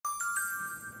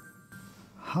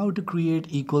How to create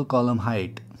equal column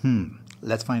height?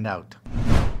 Let's find out.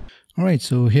 Alright,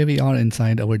 so here we are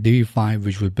inside our Divi 5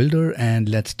 visual builder, and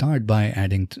let's start by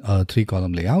adding a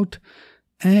 3-column layout.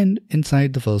 And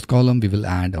inside the first column we will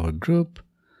add our group,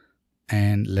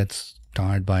 and let's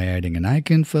start by adding an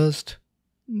icon first.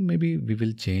 Maybe we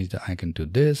will change the icon to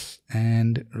this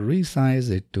and resize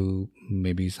it to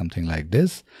maybe something like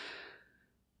this,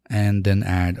 and then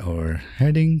add our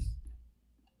heading.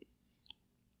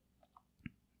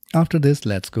 After this,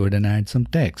 let's go ahead and add some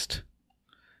text,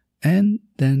 and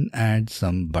then add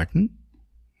some button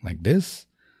like this,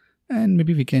 and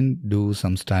maybe we can do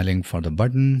some styling for the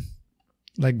button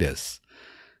like this.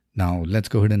 Now let's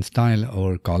go ahead and style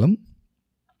our column.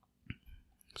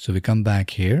 So we come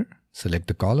back here, select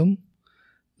the column,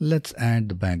 let's add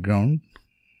the background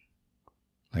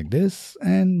like this,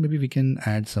 and maybe we can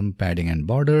add some padding and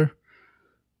border.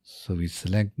 So we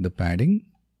select the padding,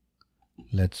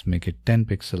 let's make it 10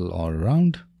 pixel all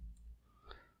around.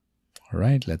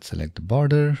 Alright, let's select the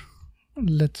border,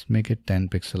 let's make it 10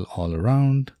 pixel all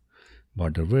around,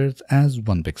 border width as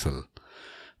 1 pixel.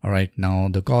 Alright, now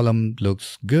the column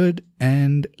looks good,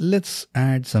 and let's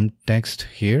add some text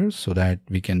here so that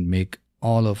we can make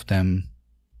all of them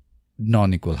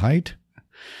non-equal height.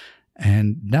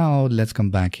 And now let's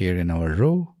come back here in our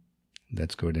row.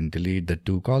 Let's go ahead and delete the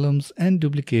 2 columns and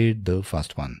duplicate the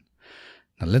first one.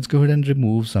 Now let's go ahead and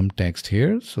remove some text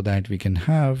here so that we can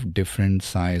have different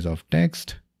size of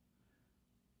text.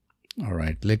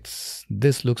 Alright,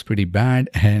 this looks pretty bad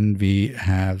and we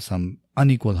have some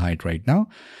unequal height right now.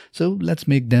 So let's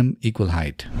make them equal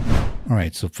height.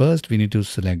 Alright, so first we need to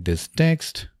select this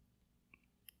text.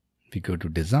 We go to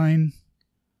design,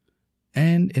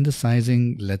 and in the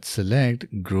sizing, let's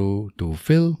select grow to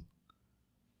fill.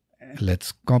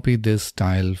 Let's copy this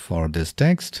style for this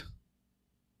text.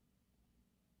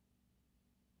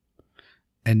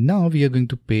 And now we are going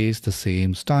to paste the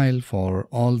same style for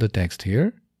all the text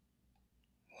here,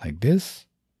 like this.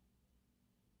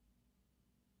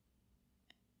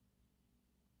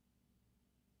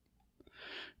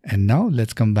 And now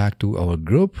let's come back to our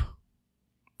group.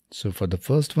 So for the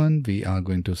first one, we are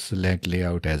going to select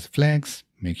layout as flex.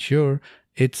 Make sure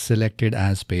it's selected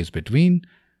as space between.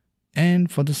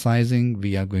 And for the sizing,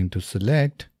 we are going to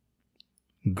select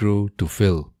grow to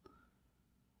fill.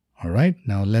 Alright,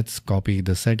 now let's copy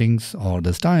the settings or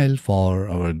the style for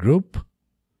our group.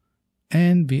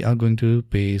 And we are going to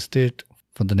paste it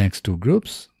for the next 2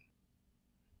 groups.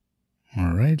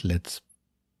 Alright, let's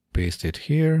paste it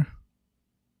here.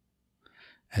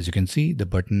 As you can see, the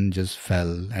button just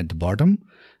fell at the bottom,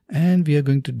 and we are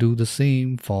going to do the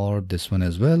same for this one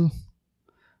as well.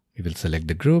 We will select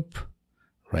the group,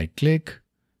 right click,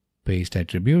 paste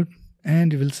attribute,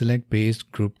 and we will select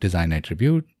paste group design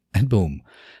attribute, and boom.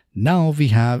 Now we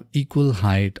have equal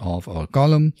height of our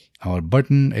column. Our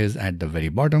button is at the very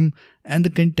bottom, and the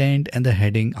content and the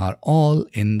heading are all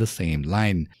in the same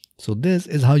line. So this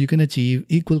is how you can achieve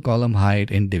equal column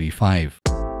height in Divi 5.